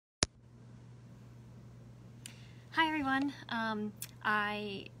Hi everyone,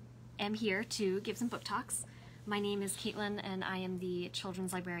 I am here to give some book talks. My name is Caitlin and I am the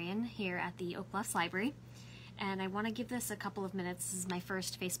children's librarian here at the Oak Bluffs Library. And I want to give this a couple of minutes. This is my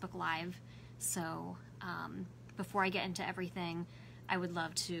first Facebook Live, so before I get into everything, I would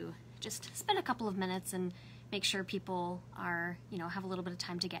love to just spend a couple of minutes and make sure people are, have a little bit of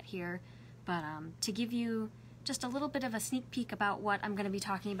time to get here. But to give you just a little bit of a sneak peek about what I'm going to be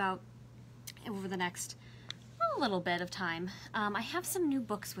talking about over the next little bit of time. I have some new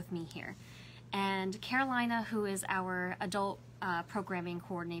books with me here, and Carolina, who is our adult programming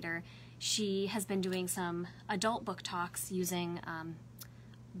coordinator, she has been doing some adult book talks using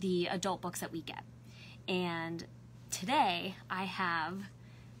the adult books that we get. And today I have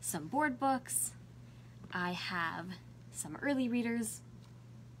some board books, I have some early readers,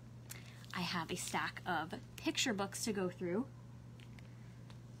 I have a stack of picture books to go through,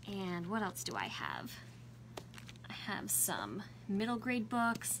 and what else do I have? I have some middle grade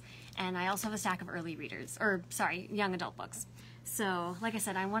books, and I also have a stack of early readers, or sorry, young adult books. So like I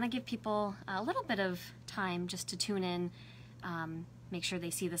said, I want to give people a little bit of time just to tune in, make sure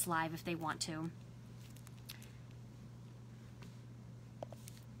they see this live if they want to.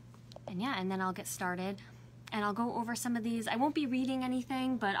 And yeah, and then I'll get started and I'll go over some of these. I won't be reading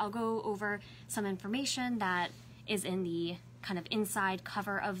anything, but I'll go over some information that is in the kind of inside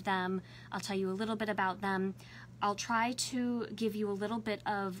cover of them. I'll tell you a little bit about them. I'll try to give you a little bit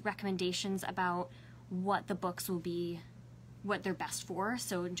of recommendations about what the books will be, what they're best for,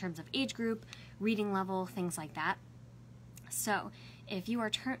 so in terms of age group, reading level, things like that. So if you are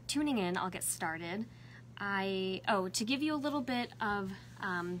tuning in, I'll get started. To give you a little bit of,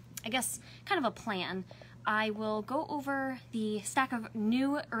 I guess, kind of a plan, I will go over the stack of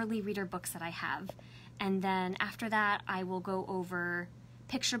new early reader books that I have, and then after that I will go over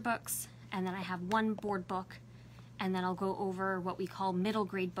picture books, and then I have one board book, and then I'll go over what we call middle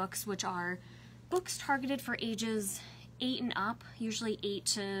grade books, which are books targeted for ages 8 and up, usually 8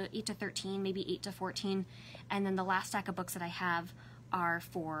 to 13, maybe 8 to 14, and then the last stack of books that I have are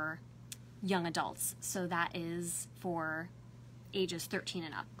for young adults, so that is for ages 13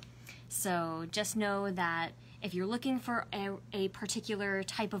 and up. So just know that if you're looking for a particular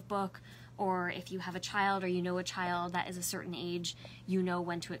type of book, or if you have a child or you know a child that is a certain age, you know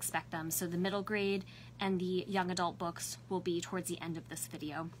when to expect them. So the middle grade and the young adult books will be towards the end of this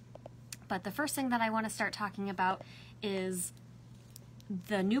video. But the first thing that I want to start talking about is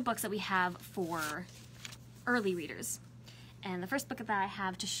the new books that we have for early readers. And the first book that I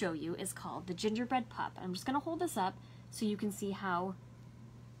have to show you is called The Gingerbread Pup. I'm just going to hold this up so you can see how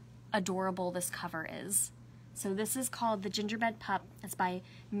adorable this cover is. So this is called The Gingerbread Pup. It's by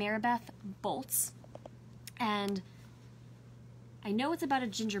Maribeth Boelts. And I know it's about a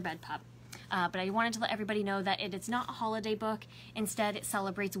gingerbread pup, but I wanted to let everybody know that it's not a holiday book. Instead, it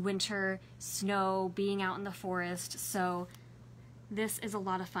celebrates winter, snow, being out in the forest. So this is a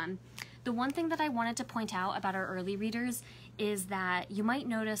lot of fun. The one thing that I wanted to point out about our early readers is that you might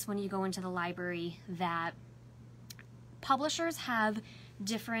notice when you go into the library that publishers have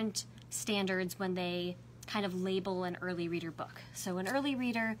different standards when they kind of label an early reader book. So an early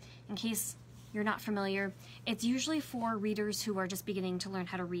reader, in case you're not familiar, it's usually for readers who are just beginning to learn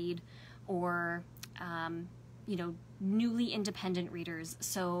how to read, or newly independent readers.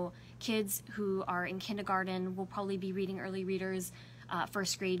 So kids who are in kindergarten will probably be reading early readers,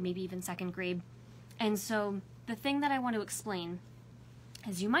 first grade, maybe even second grade. And so the thing that I want to explain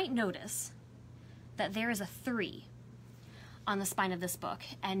is you might notice that there is a 3 on the spine of this book,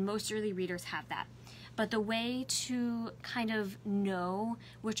 and most early readers have that. But the way to kind of know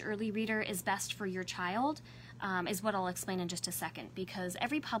which early reader is best for your child is what I'll explain in just a second, because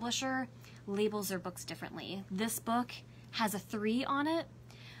every publisher labels their books differently. This book has a 3 on it,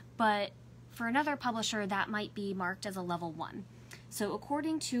 but for another publisher that might be marked as a level 1. So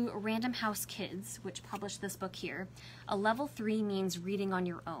according to Random House Kids, which published this book here, a level 3 means reading on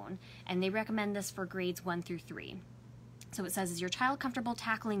your own, and they recommend this for grades 1 through 3. So it says, is your child comfortable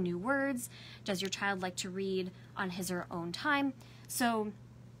tackling new words? Does your child like to read on his or her own time? So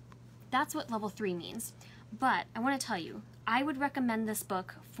that's what level 3 means. But I want to tell you, I would recommend this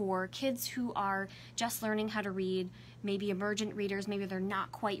book for kids who are just learning how to read, maybe emergent readers, maybe they're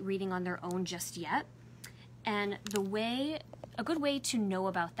not quite reading on their own just yet. And a good way to know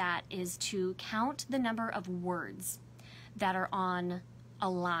about that is to count the number of words that are on a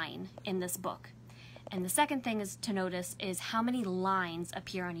line in this book. And the second thing is to notice is how many lines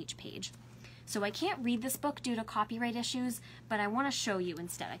appear on each page. So I can't read this book due to copyright issues, but I want to show you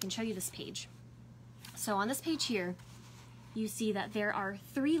instead. I can show you this page. So on this page here, you see that there are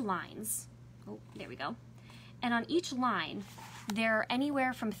 3 lines. Oh, there we go. And on each line, there are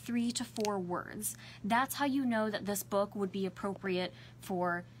anywhere from 3 to 4 words. That's how you know that this book would be appropriate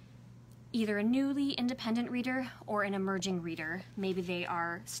for either a newly independent reader or an emerging reader. Maybe they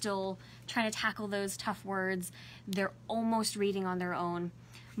are still trying to tackle those tough words. They're almost reading on their own.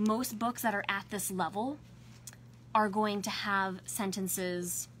 Most books that are at this level are going to have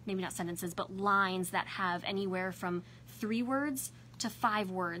sentences, maybe not sentences, but lines that have anywhere from 3 words to 5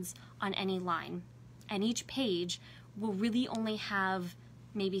 words on any line. And each page will really only have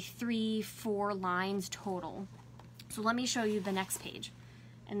maybe 3-4 lines total. So let me show you the next page.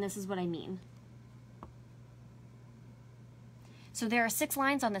 And this is what I mean. So there are 6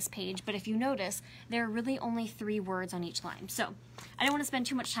 lines on this page, but if you notice, there are really only 3 words on each line. So I don't want to spend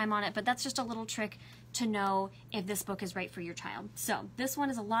too much time on it, but that's just a little trick to know if this book is right for your child. So this one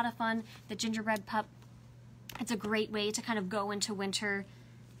is a lot of fun. The Gingerbread Pup, it's a great way to kind of go into winter.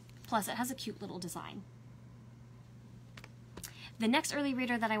 Plus it has a cute little design. The next early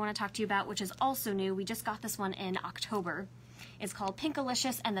reader that I want to talk to you about, which is also new, we just got this one in October, is called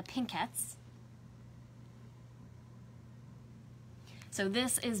Pinkalicious and the Pinkettes. So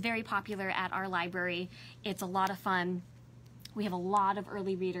this is very popular at our library. It's a lot of fun. We have a lot of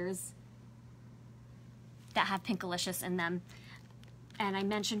early readers that have Pinkalicious in them. And I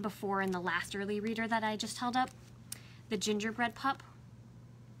mentioned before in the last early reader that I just held up, the Gingerbread Pup,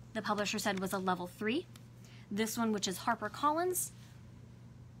 the publisher said was a level 3. This one, which is HarperCollins,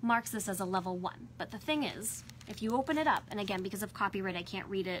 marks this as a level 1. But the thing is, if you open it up, and again, because of copyright, I can't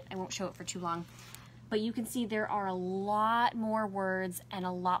read it, I won't show it for too long, but you can see there are a lot more words and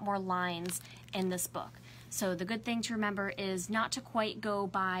a lot more lines in this book. So the good thing to remember is not to quite go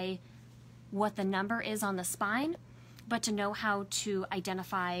by what the number is on the spine, but to know how to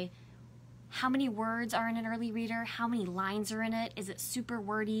identify how many words are in an early reader, how many lines are in it, is it super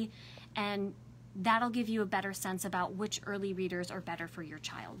wordy, and that'll give you a better sense about which early readers are better for your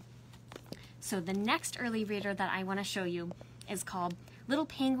child. So the next early reader that I want to show you is called Little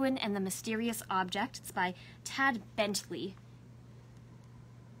Penguin and the Mysterious Object. It's by Tadgh Bentley.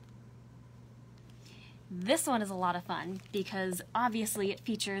 This one is a lot of fun because obviously it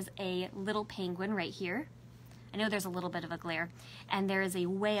features a little penguin right here. I know there's a little bit of a glare. And there is a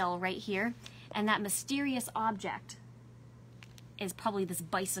whale right here. And that mysterious object is probably this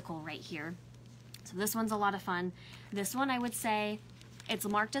bicycle right here. So this one's a lot of fun. This one, I would say, it's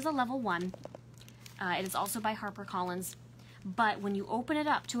marked as a level 1. It is also by HarperCollins. But when you open it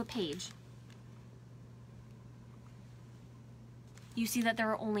up to a page, you see that there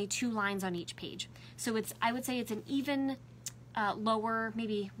are only 2 lines on each page. So it's, I would say it's an even lower,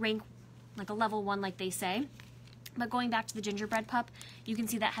 maybe rank, like a level 1 like they say. But going back to the Gingerbread Pup, you can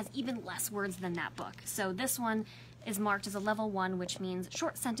see that has even less words than that book. So this one is marked as a level 1, which means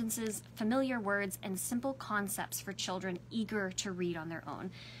short sentences, familiar words, and simple concepts for children eager to read on their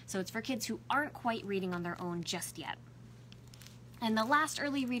own. So it's for kids who aren't quite reading on their own just yet. And the last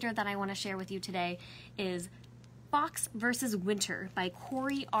early reader that I want to share with you today is Fox vs. Winter by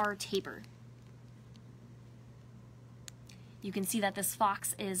Corey R. Tabor. You can see that this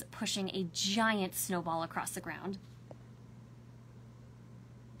fox is pushing a giant snowball across the ground.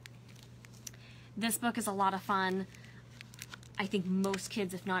 This book is a lot of fun. I think most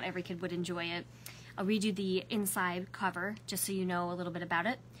kids, if not every kid, would enjoy it. I'll read you the inside cover, just so you know a little bit about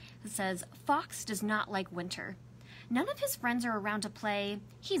it. It says, Fox does not like winter. None of his friends are around to play.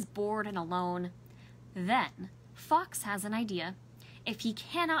 He's bored and alone. Then, Fox has an idea. If he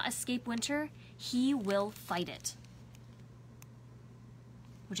cannot escape winter, he will fight it.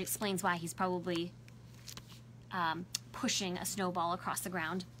 Which explains why he's probably pushing a snowball across the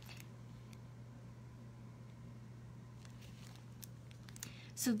ground.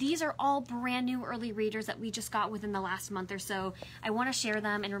 So these are all brand new early readers that we just got within the last month or so. I want to share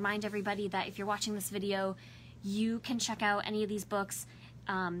them and remind everybody that if you're watching this video, you can check out any of these books.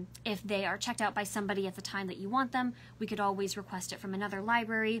 If they are checked out by somebody at the time that you want them, we could always request it from another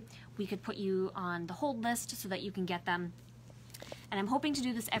library. We could put you on the hold list so that you can get them. And I'm hoping to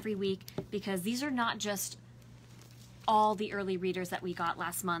do this every week because these are not just all the early readers that we got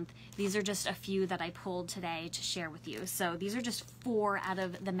last month. These are just a few that I pulled today to share with you. So these are just 4 out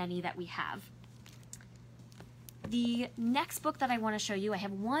of the many that we have. The next book that I want to show you, I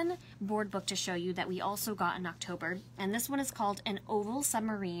have one board book to show you that we also got in October, and this one is called An Oval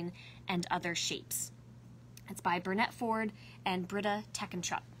Submarine and Other Shapes. It's by Bernette Ford and Britta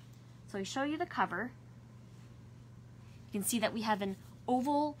Teckentrup. So I show you the cover. You can see that we have an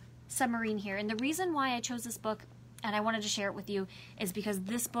oval submarine here, and the reason why I chose this book, and I wanted to share it with you, is because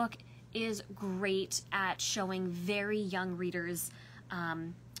this book is great at showing very young readers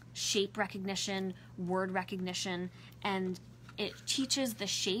shape recognition, word recognition, and it teaches the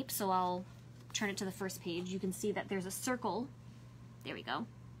shape. So I'll turn it to the first page. You can see that there's a circle, there we go,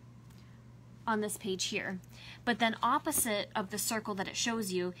 on this page here. But then opposite of the circle that it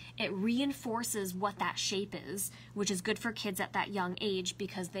shows you, it reinforces what that shape is, which is good for kids at that young age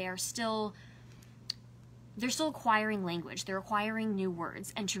because they're still acquiring language. They're acquiring new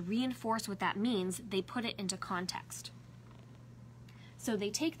words. And to reinforce what that means, they put it into context. So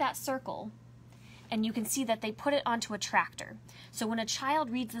they take that circle, and you can see that they put it onto a tractor. So when a child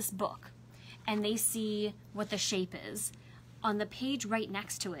reads this book and they see what the shape is, on the page right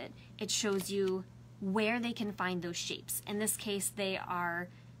next to it, it shows you where they can find those shapes. In this case, that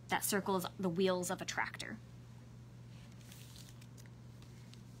circle is the wheels of a tractor.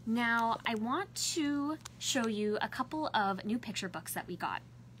 Now, I want to show you a couple of new picture books that we got.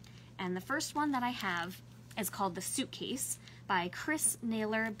 And the first one that I have is called The Suitcase by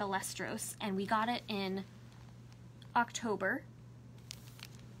Naylor-Ballesteros, and we got it in October.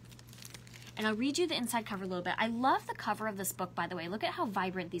 And I'll read you the inside cover a little bit. I love the cover of this book, by the way. Look at how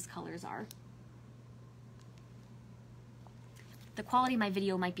vibrant these colors are. The quality of my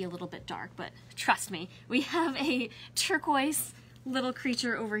video might be a little bit dark, but trust me, we have a turquoise little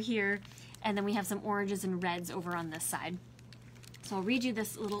creature over here, and then we have some oranges and reds over on this side. So I'll read you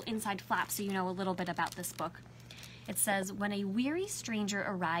this little inside flap so you know a little bit about this book. It says, when a weary stranger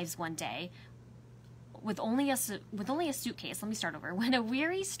arrives one day with only a suitcase, let me start over. When a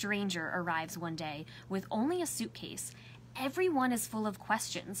weary stranger arrives one day with only a suitcase, everyone is full of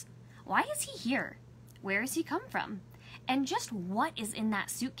questions. Why is he here? Where has he come from? And just what is in that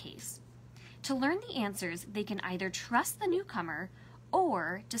suitcase? To learn the answers, they can either trust the newcomer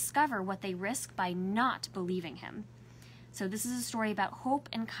or discover what they risk by not believing him. So this is a story about hope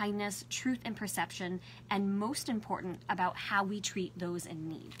and kindness, truth and perception, and most important, about how we treat those in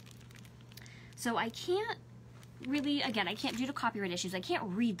need. So I can't really, again, I can't, due to copyright issues, I can't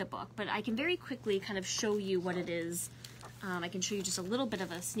read the book, but I can very quickly kind of show you what it is. I can show you just a little bit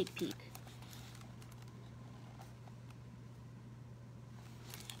of a sneak peek.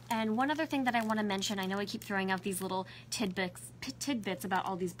 And one other thing that I want to mention, I know I keep throwing out these little tidbits about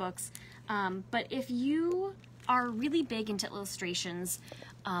all these books, but if you are really big into illustrations,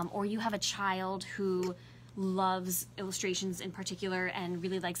 or you have a child who loves illustrations in particular and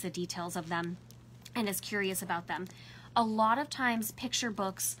really likes the details of them and is curious about them, a lot of times picture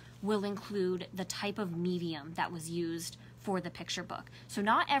books will include the type of medium that was used for the picture book. So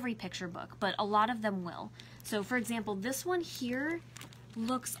not every picture book, but a lot of them will. So for example, this one here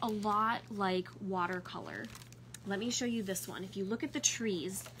looks a lot like watercolor. Let me show you this one. If you look at the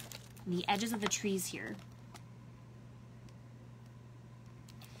trees, the edges of the trees here,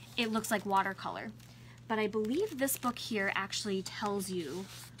 it looks like watercolor. But I believe this book here actually tells you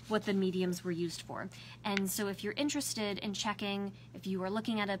what the mediums were used for. And so if you're interested in checking, if you are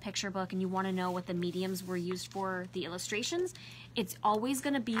looking at a picture book and you want to know what the mediums were used for the illustrations, it's always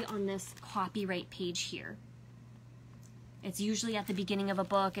going to be on this copyright page here. It's usually at the beginning of a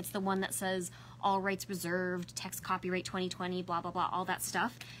book. It's the one that says all rights reserved, text copyright 2020, blah, blah, blah, all that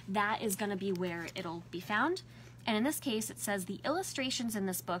stuff. That is going to be where it'll be found. And in this case, it says the illustrations in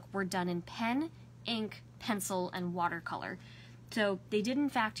this book were done in pen, ink, pencil, and watercolor. So they did in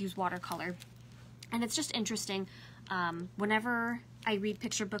fact use watercolor. And it's just interesting. Whenever I read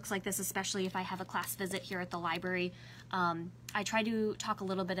picture books like this, especially if I have a class visit here at the library, I try to talk a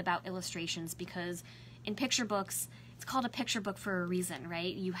little bit about illustrations, because in picture books, it's called a picture book for a reason,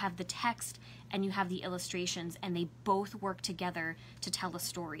 right? You have the text and you have the illustrations, and they both work together to tell a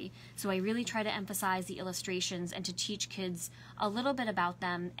story. So I really try to emphasize the illustrations and to teach kids a little bit about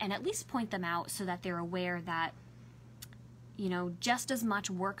them and at least point them out so that they're aware that, you know, just as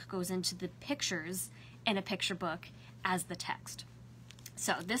much work goes into the pictures in a picture book as the text.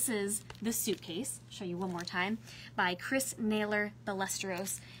 So this is The Suitcase, I'll show you one more time, by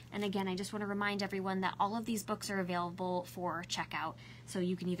Naylor-Ballesteros. And again, I just want to remind everyone that all of these books are available for checkout. So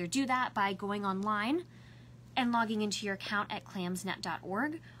you can either do that by going online and logging into your account at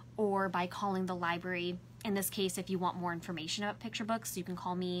clamsnet.org, or by calling the library. In this case, if you want more information about picture books, you can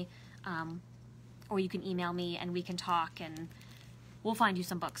call me, or you can email me and we can talk and we'll find you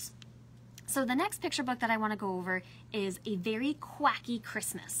some books. So the next picture book that I want to go over is A Very Quacky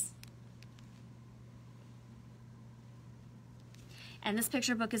Christmas. And this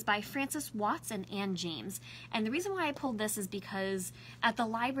picture book is by Frances Watts and Ann James. And the reason why I pulled this is because at the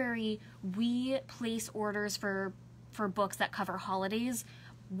library, we place orders for books that cover holidays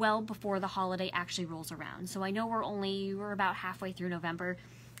well before the holiday actually rolls around. So I know we're about halfway through November.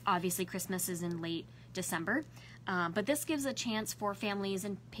 Obviously, Christmas is in late December. But this gives a chance for families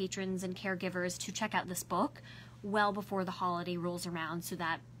and patrons and caregivers to check out this book well before the holiday rolls around so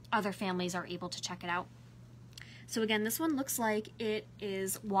that other families are able to check it out. So again, this one looks like it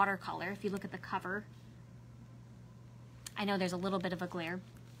is watercolor. If you look at the cover, I know there's a little bit of a glare.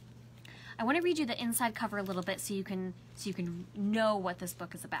 I want to read you the inside cover a little bit so you can know what this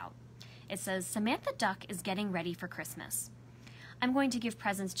book is about. It says, Samantha Duck is getting ready for Christmas. I'm going to give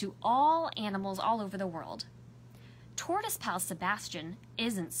presents to all animals all over the world. Tortoise pal Sebastian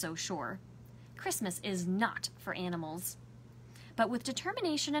isn't so sure. Christmas is not for animals. But with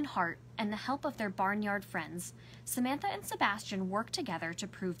determination and heart and the help of their barnyard friends, Samantha and Sebastian work together to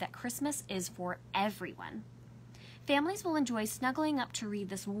prove that Christmas is for everyone. Families will enjoy snuggling up to read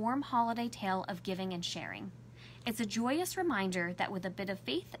this warm holiday tale of giving and sharing. It's a joyous reminder that with a bit of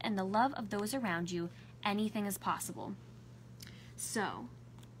faith and the love of those around you, anything is possible. So,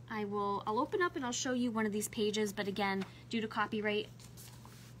 I'll open up and I'll show you one of these pages, but again, due to copyright,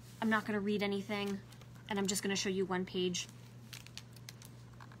 I'm not going to read anything, and I'm just going to show you one page.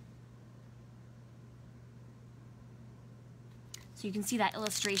 So you can see that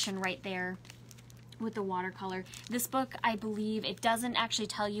illustration right there with the watercolor. This book, I believe, it doesn't actually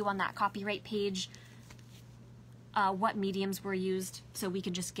tell you on that copyright page what mediums were used, so we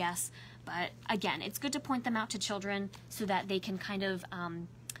can just guess. But again, it's good to point them out to children so that they can kind of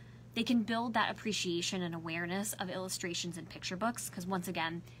they can build that appreciation and awareness of illustrations in picture books, because once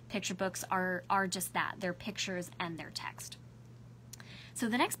again, picture books are just that. They're pictures and they're text. So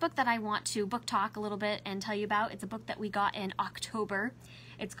the next book that I want to book talk a little bit and tell you about, it's a book that we got in October.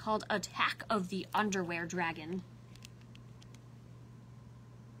 It's called Attack of the Underwear Dragon.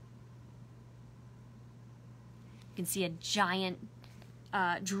 You can see a giant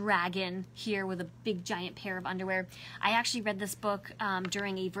dragon here with a big giant pair of underwear. I actually read this book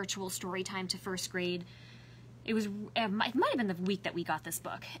during a virtual story time to first grade. It might have been the week that we got this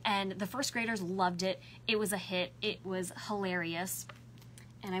book, and the first graders loved it. It was a hit. It was hilarious.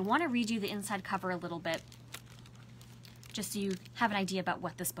 And I want to read you the inside cover a little bit, just so you have an idea about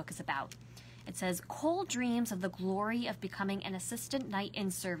what this book is about. It says, Cole dreams of the glory of becoming an assistant knight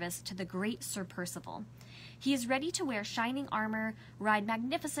in service to the great Sir Percival. He is ready to wear shining armor, ride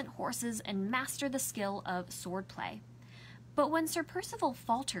magnificent horses, and master the skill of swordplay. But when Sir Percival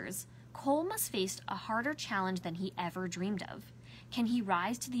falters, Cole must face a harder challenge than he ever dreamed of. Can he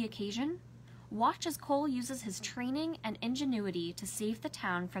rise to the occasion? Watch as Cole uses his training and ingenuity to save the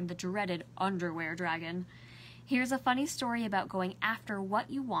town from the dreaded underwear dragon. Here's a funny story about going after what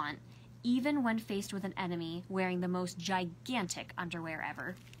you want, even when faced with an enemy wearing the most gigantic underwear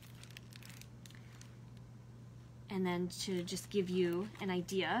ever. And then to just give you an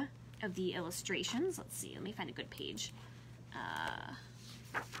idea of the illustrations, let's see, let me find a good page. I'll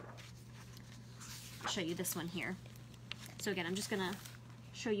show you this one here. So again, I'm just gonna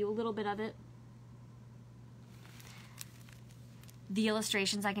show you a little bit of it. The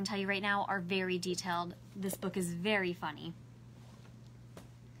illustrations, I can tell you right now, are very detailed. This book is very funny.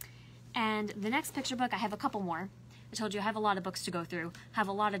 And the next picture book, I have a couple more. I told you I have a lot of books to go through. Have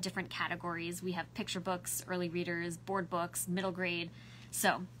a lot of different categories. We have picture books, early readers, board books, middle grade.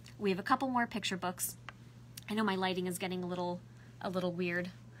 So we have a couple more picture books. I know my lighting is getting a little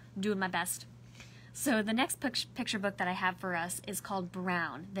weird. I'm doing my best. So the next picture book that I have for us is called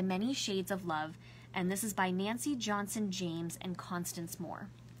Brown, The Many Shades of Love, and this is by Nancy Johnson James and Constance Moore.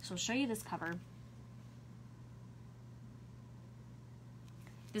 So I'll show you this cover.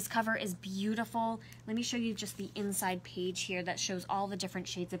 This cover is beautiful. Let me show you just the inside page here that shows all the different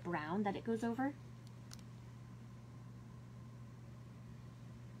shades of brown that it goes over.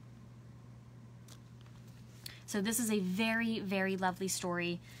 So this is a very, very lovely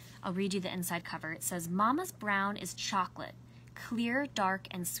story. I'll read you the inside cover. It says, Mama's brown is chocolate, clear, dark,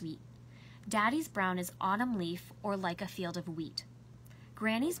 and sweet. Daddy's brown is autumn leaf or like a field of wheat.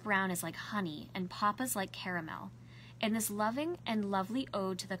 Granny's brown is like honey and Papa's like caramel. In this loving and lovely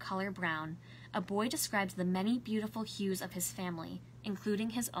ode to the color brown, a boy describes the many beautiful hues of his family,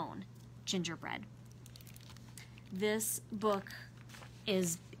 including his own, Gingerbread. This book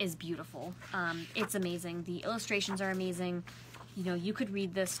is beautiful. It's amazing. The illustrations are amazing. You know, you could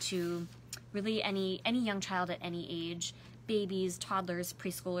read this to really any young child at any age, babies, toddlers,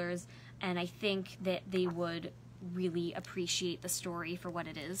 preschoolers, and I think that they would really appreciate the story for what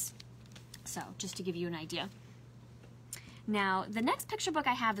it is. So, just to give you an idea. Now, the next picture book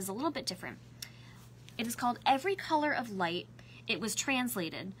I have is a little bit different. It is called Every Color of Light. It was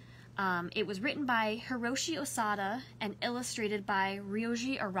translated. It was written by Hiroshi Osada and illustrated by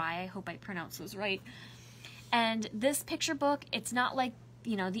Ryoji Arai. I hope I pronounced those right. And this picture book, it's not like,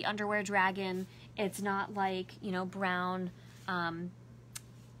 you know, the Underwear Dragon. It's not like, you know, brown, and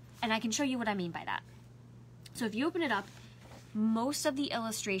I can show you what I mean by that. So if you open it up, most of the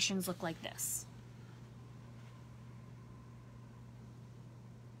illustrations look like this.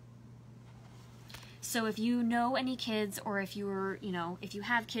 So if you know any kids, or if you're, you know, if you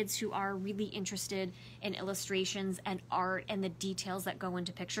have kids who are really interested in illustrations and art and the details that go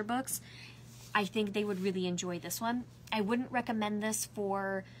into picture books, I think they would really enjoy this one. I wouldn't recommend this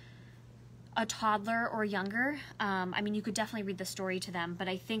for a toddler or younger. I mean, you could definitely read the story to them, but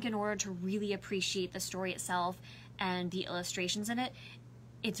I think in order to really appreciate the story itself and the illustrations in it,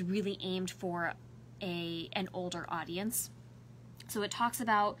 it's really aimed for an older audience. So it talks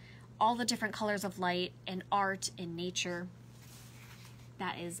about all the different colors of light and art in nature.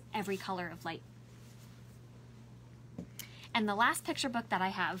 That is every color of light. And the last picture book that I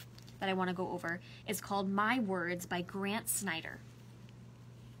have that I want to go over is called My Words by Grant Snider.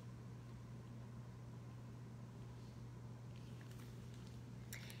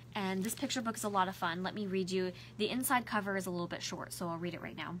 And this picture book is a lot of fun. Let me read you. The inside cover is a little bit short, so I'll read it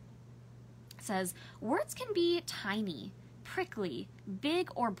right now. It says, "Words can be tiny, prickly, big,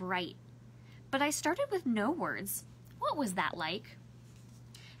 or bright. But I started with no words. What was that like?"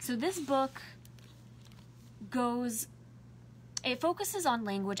 So this book it focuses on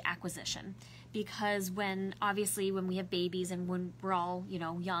language acquisition, because obviously when we have babies and when we're all, you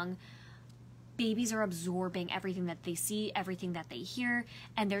know, young, babies are absorbing everything that they see, everything that they hear,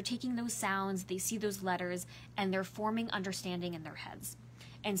 and they're taking those sounds, they see those letters, and they're forming understanding in their heads.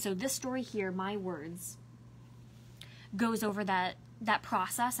 And so this story here, My Words, goes over that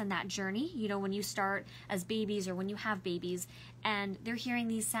process and that journey, you know, when you start as babies or when you have babies and they're hearing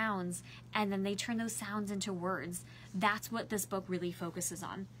these sounds and then they turn those sounds into words. That's what this book really focuses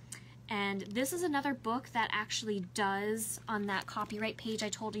on. And this is another book that actually does, on that copyright page I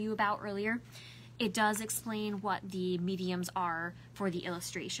told you about earlier, it does explain what the mediums are for the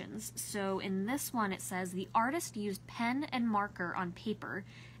illustrations. So in this one it says, "The artist used pen and marker on paper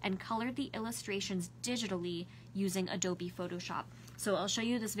and colored the illustrations digitally using Adobe Photoshop." So I'll show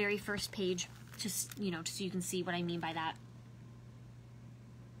you this very first page, just, you know, so you can see what I mean by that.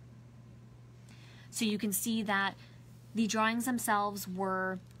 So you can see that the drawings themselves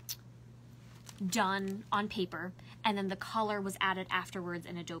were done on paper, and then the color was added afterwards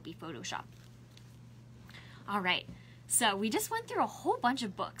in Adobe Photoshop. All right, so we just went through a whole bunch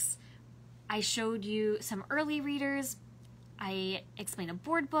of books. I showed you some early readers. I explained a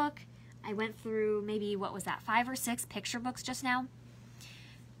board book. I went through maybe, what was that, 5 or 6 picture books just now.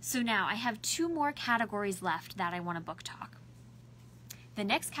 So now I have 2 more categories left that I want to book talk. The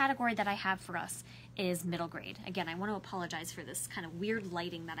next category that I have for us is middle grade. Again, I want to apologize for this kind of weird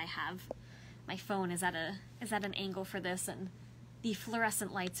lighting that I have. My phone is at an angle for this, and the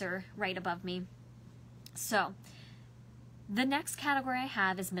fluorescent lights are right above me. So the next category I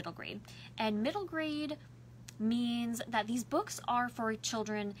have is middle grade. And middle grade means that these books are for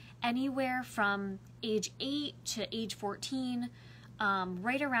children anywhere from age 8 to age 14,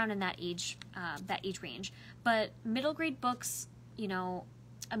 right around in that age range. But middle grade books, you know,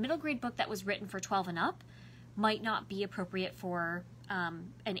 a middle grade book that was written for 12 and up might not be appropriate for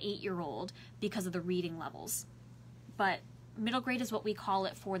an 8-year-old because of the reading levels. But middle grade is what we call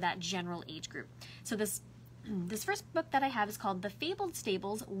it for that general age group. So this first book that I have is called The Fabled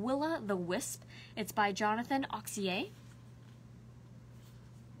Stables, Willa the Wisp. It's by Jonathan Auxier.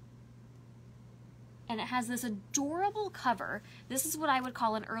 And it has this adorable cover. This is what I would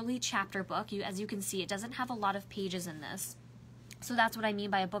call an early chapter book. As you can see, it doesn't have a lot of pages in this. So that's what I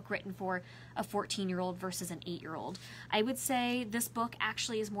mean by a book written for a 14-year-old versus an 8-year-old. I would say this book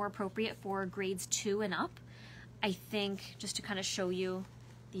actually is more appropriate for grades 2 and up. I think, just to kind of show you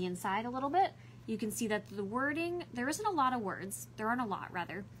the inside a little bit, you can see that the wording, there isn't a lot of words. There aren't a lot,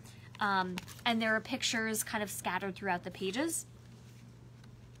 rather. And there are pictures kind of scattered throughout the pages.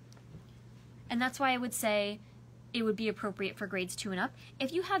 And that's why I would say it would be appropriate for grades 2 and up.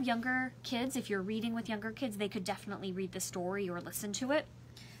 If you have younger kids, if you're reading with younger kids, they could definitely read the story or listen to it.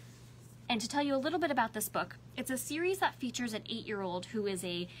 And to tell you a little bit about this book, it's a series that features an 8-year-old who is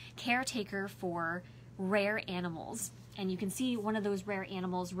a caretaker for rare animals. And you can see one of those rare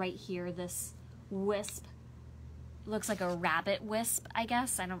animals right here, this wisp. Looks like a rabbit wisp, I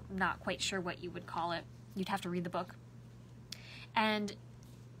guess. I'm not quite sure what you would call it. You'd have to read the book. And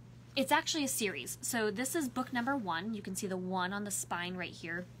it's actually a series. So this is book number 1. You can see the 1 on the spine right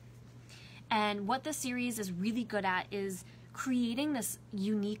here. And what this series is really good at is creating this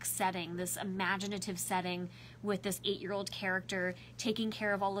unique setting, this imaginative setting with this 8-year-old character taking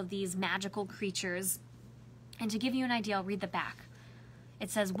care of all of these magical creatures. And to give you an idea, I'll read the back. It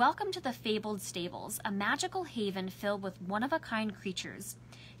says, "Welcome to the Fabled Stables, a magical haven filled with one-of-a-kind creatures.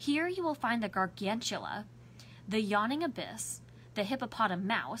 Here you will find the Gargantula, the Yawning Abyss, the Hippopotam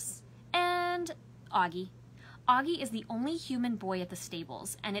Mouse, and Augie. Augie is the only human boy at the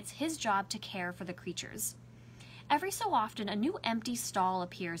stables, and it's his job to care for the creatures. Every so often, a new empty stall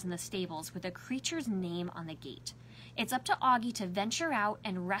appears in the stables with a creature's name on the gate. It's up to Augie to venture out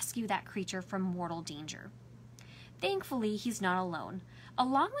and rescue that creature from mortal danger. Thankfully, he's not alone.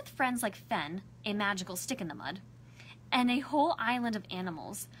 Along with friends like Fen, a magical stick-in-the-mud, and a whole island of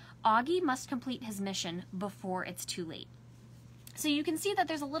animals, Augie must complete his mission before it's too late." So you can see that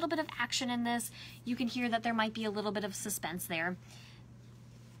there's a little bit of action in this. You can hear that there might be a little bit of suspense there.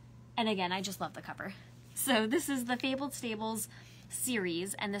 And again, I just love the cover. So this is the Fabled Stables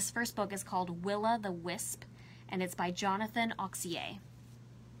series, and this first book is called Willa the Wisp, and it's by Jonathan Auxier.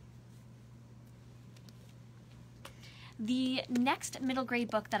 The next middle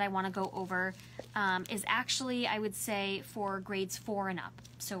grade book that I want to go over is actually, I would say, for grades 4 and up.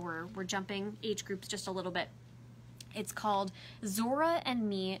 So we're jumping age groups just a little bit. It's called Zora and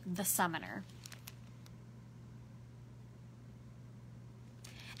Me, the Summoner.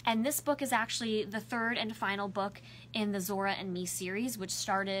 And this book is actually the third and final book in the Zora and Me series, which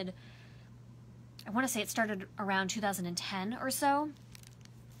started, I want to say it started around 2010 or so.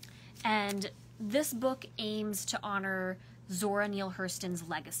 And this book aims to honor Zora Neale Hurston's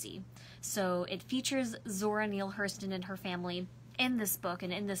legacy. So it features Zora Neale Hurston and her family in this book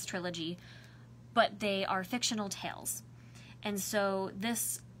and in this trilogy, but they are fictional tales. And so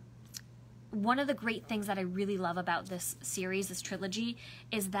one of the great things that I really love about this series, this trilogy,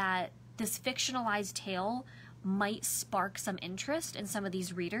 is that this fictionalized tale might spark some interest in some of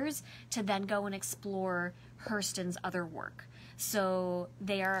these readers to then go and explore Hurston's other work. So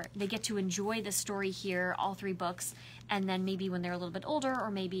they get to enjoy the story here, all 3 books, and then maybe when they're a little bit older,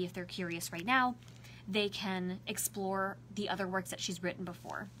 or maybe if they're curious right now, they can explore the other works that she's written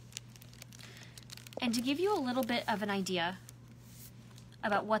before. And to give you a little bit of an idea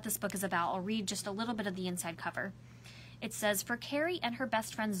about what this book is about, I'll read just a little bit of the inside cover. It says, "For Carrie and her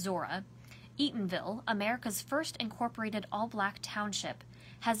best friend Zora, Eatonville, America's first incorporated all-black township,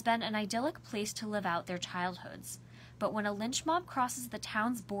 has been an idyllic place to live out their childhoods. But when a lynch mob crosses the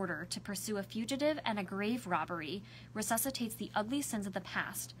town's border to pursue a fugitive and a grave robbery resuscitates the ugly sins of the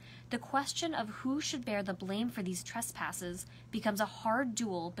past, the question of who should bear the blame for these trespasses becomes a hard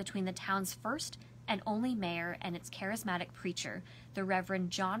duel between the town's first and only mayor and its charismatic preacher, the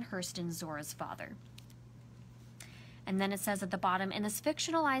Reverend John Hurston, Zora's father." And then it says at the bottom, "In this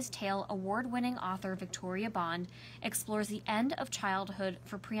fictionalized tale, award-winning author Victoria Bond explores the end of childhood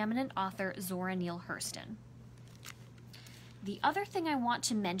for preeminent author Zora Neale Hurston." The other thing I want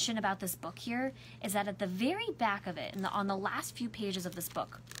to mention about this book here is that at the very back of it, on the last few pages of this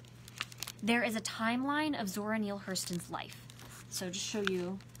book, there is a timeline of Zora Neale Hurston's life. So just show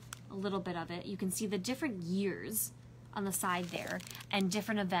you a little bit of it. You can see the different years on the side there and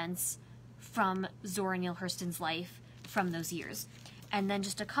different events from Zora Neale Hurston's life from those years. And then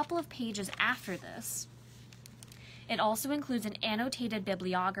just a couple of pages after this, it also includes an annotated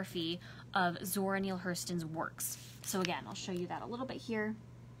bibliography of Zora Neale Hurston's works. So again, I'll show you that a little bit here.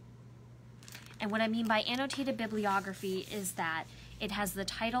 And what I mean by annotated bibliography is that it has the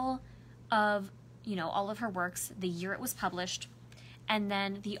title of, all of her works, the year it was published, and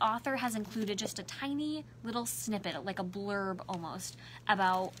then the author has included just a tiny little snippet, like a blurb almost,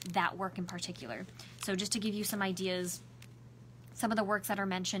 about that work in particular. So just to give you some ideas, some of the works that are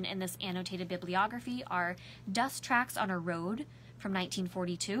mentioned in this annotated bibliography are Dust Tracks on a Road from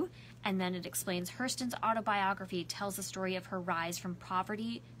 1942, and then it explains Hurston's autobiography tells the story of her rise from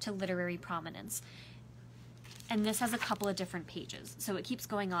poverty to literary prominence. And this has a couple of different pages, so it keeps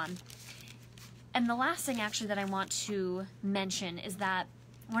going on. And the last thing actually that I want to mention is that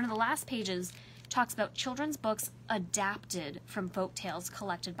one of the last pages talks about children's books adapted from folk tales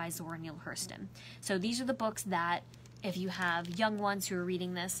collected by Zora Neale Hurston. So these are the books that, if you have young ones who are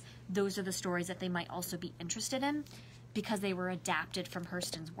reading this, those are the stories that they might also be interested in because they were adapted from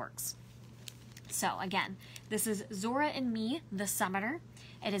Hurston's works. So again, this is Zora and Me, the Summoner.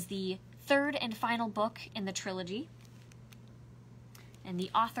 It is the third and final book in the trilogy. And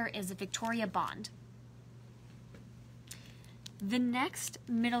the author is Victoria Bond. The next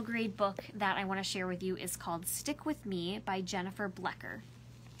middle grade book that I want to share with you is called Stick With Me by Jennifer Blecher.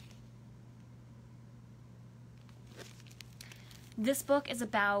 This book is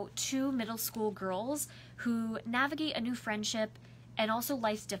about 2 middle school girls who navigate a new friendship and also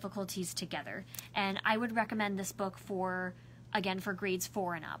life's difficulties together. And I would recommend this book for, again, for grades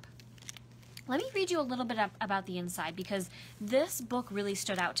 4 and up. Let me read you a little bit about the inside, because this book really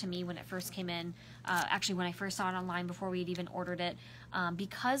stood out to me when it first came in, actually when I first saw it online before we had even ordered it,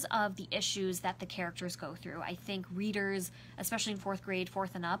 because of the issues that the characters go through. I think readers, especially in 4th grade,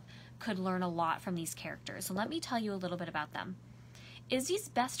 4th and up, could learn a lot from these characters. So let me tell you a little bit about them. Izzy's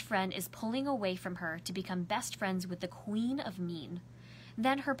best friend is pulling away from her to become best friends with the Queen of Mean.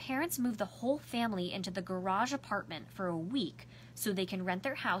 Then her parents move the whole family into the garage apartment for a week so they can rent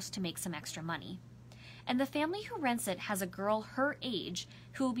their house to make some extra money. And the family who rents it has a girl her age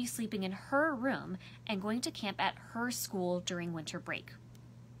who will be sleeping in her room and going to camp at her school during winter break.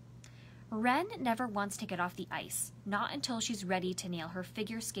 Ren never wants to get off the ice, not until she's ready to nail her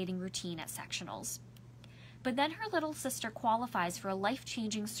figure skating routine at sectionals. But then her little sister qualifies for a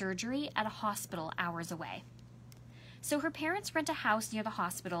life-changing surgery at a hospital hours away. So her parents rent a house near the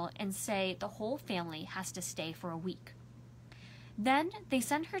hospital and say the whole family has to stay for a week. Then they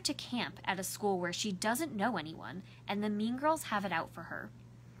send her to camp at a school where she doesn't know anyone, and the mean girls have it out for her.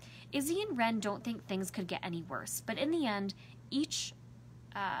 Izzy and Ren don't think things could get any worse, but in the end,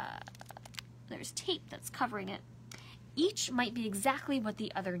 there's tape that's covering it. Each might be exactly what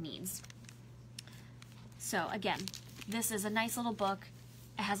the other needs. So again, this is a nice little book.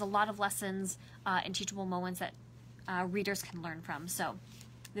 It has a lot of lessons and teachable moments that readers can learn from. So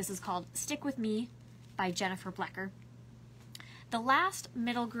this is called Stick With Me by Jennifer Blecher. The last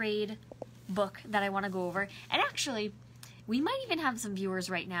middle grade book that I want to go over, and actually we might even have some viewers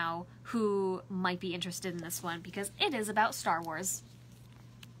right now who might be interested in this one because it is about Star Wars.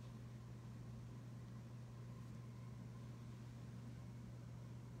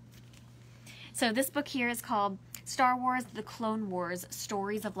 So this book here is called Star Wars: The Clone Wars,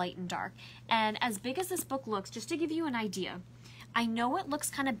 Stories of Light and Dark. And as big as this book looks, just to give you an idea, I know it looks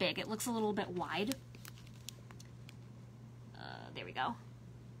kind of big. It looks a little bit wide. There we go.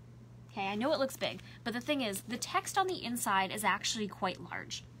 Okay, I know it looks big, but the thing is, the text on the inside is actually quite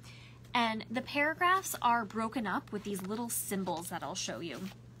large. And the paragraphs are broken up with these little symbols that I'll show you,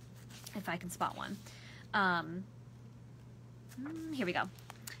 if I can spot one. Here we go.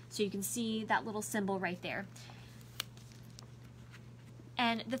 So you can see that little symbol right there.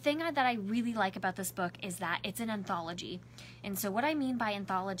 And the thing that I really like about this book is that it's an anthology. And so what I mean by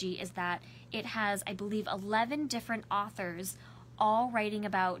anthology is that it has, I believe, 11 different authors all writing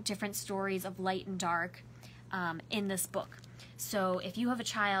about different stories of light and dark in this book. So if you have a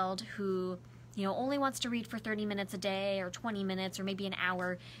child who, you know, only wants to read for 30 minutes a day or 20 minutes or maybe an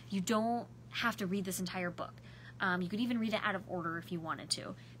hour, you don't have to read this entire book. You could even read it out of order if you wanted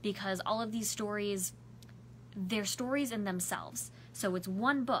to, because all of these stories, they're stories in themselves. So it's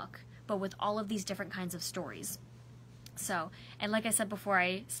one book, but with all of these different kinds of stories. So, and like I said before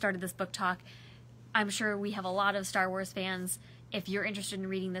I started this book talk, I'm sure we have a lot of Star Wars fans. If you're interested in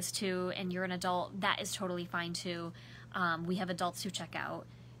reading this too, and you're an adult, that is totally fine too. We have adults who check out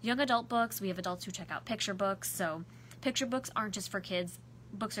young adult books. We have adults who check out picture books. So picture books aren't just for kids.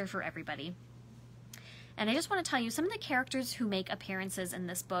 Books are for everybody. And I just want to tell you, some of the characters who make appearances in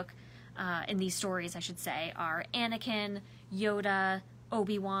this book, in these stories, I should say, are Anakin, Yoda,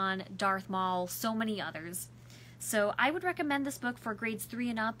 Obi-Wan, Darth Maul, so many others. So I would recommend this book for grades 3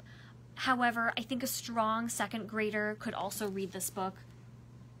 and up. However, I think a strong second grader could also read this book.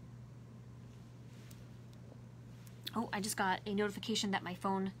 Oh, I just got a notification that my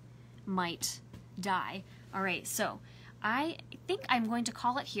phone might die. All right, so I think I'm going to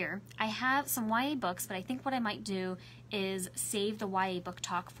call it here. I have some YA books, but I think what I might do is save the YA book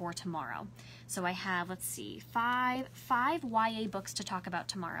talk for tomorrow. So I have, let's see, five YA books to talk about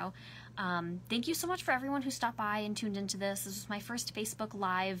tomorrow. Thank you so much for everyone who stopped by and tuned into this. This was my first Facebook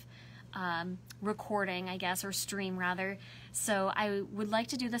Live recording, I guess, or stream rather. So I would like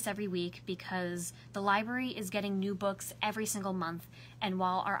to do this every week because the library is getting new books every single month, and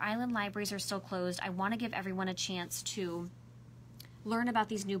while our island libraries are still closed, I want to give everyone a chance to learn about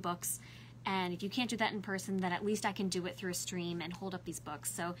these new books. And if you can't do that in person, then at least I can do it through a stream and hold up these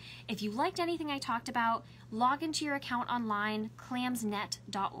books. So if you liked anything I talked about, log into your account online,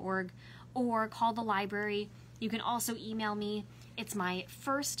 clamsnet.org, or call the library. You can also email me. It's my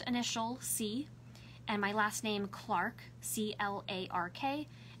first initial C and my last name Clark, C-L-A-R-K,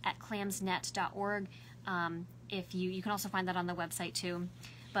 at clamsnet.org. If you can also find that on the website too.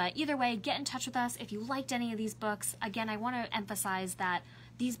 But either way, get in touch with us if you liked any of these books. Again, I want to emphasize that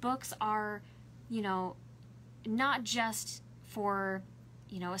these books are, you know, not just for,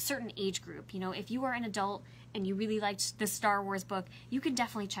 you know, a certain age group. You know, if you are an adult and you really liked the Star Wars book, you can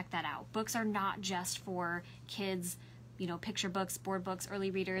definitely check that out. Books are not just for kids, you know, picture books, board books,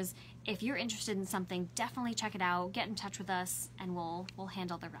 early readers. If you're interested in something, definitely check it out. Get in touch with us, and we'll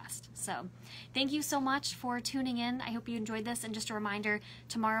handle the rest. So thank you so much for tuning in. I hope you enjoyed this. And just a reminder,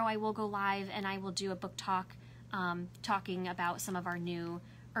 tomorrow I will go live and I will do a book talk talking about some of our new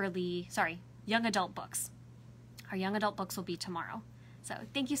young adult books. Our young adult books will be tomorrow. So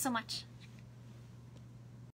thank you so much.